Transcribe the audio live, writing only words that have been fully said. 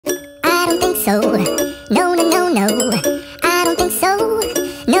I don't think so. No, no, no, no. I don't think so.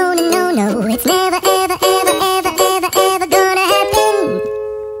 No, no, no, no. It's never, ever, ever, ever, ever, ever gonna happen.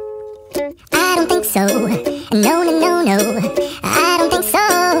 I don't think so. No, no, no, no. I don't think so.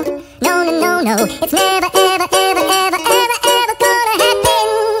 No, no, no, no. It's never, ever, ever, ever, ever, ever gonna happen.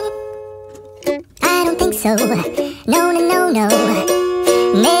 I don't think so. No, no, no, no.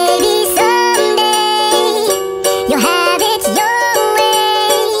 Maybe someday you'll have it your way.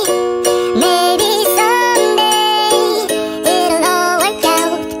 Maybe someday it'll all work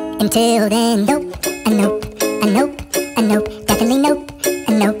out. Until then, nope, nope.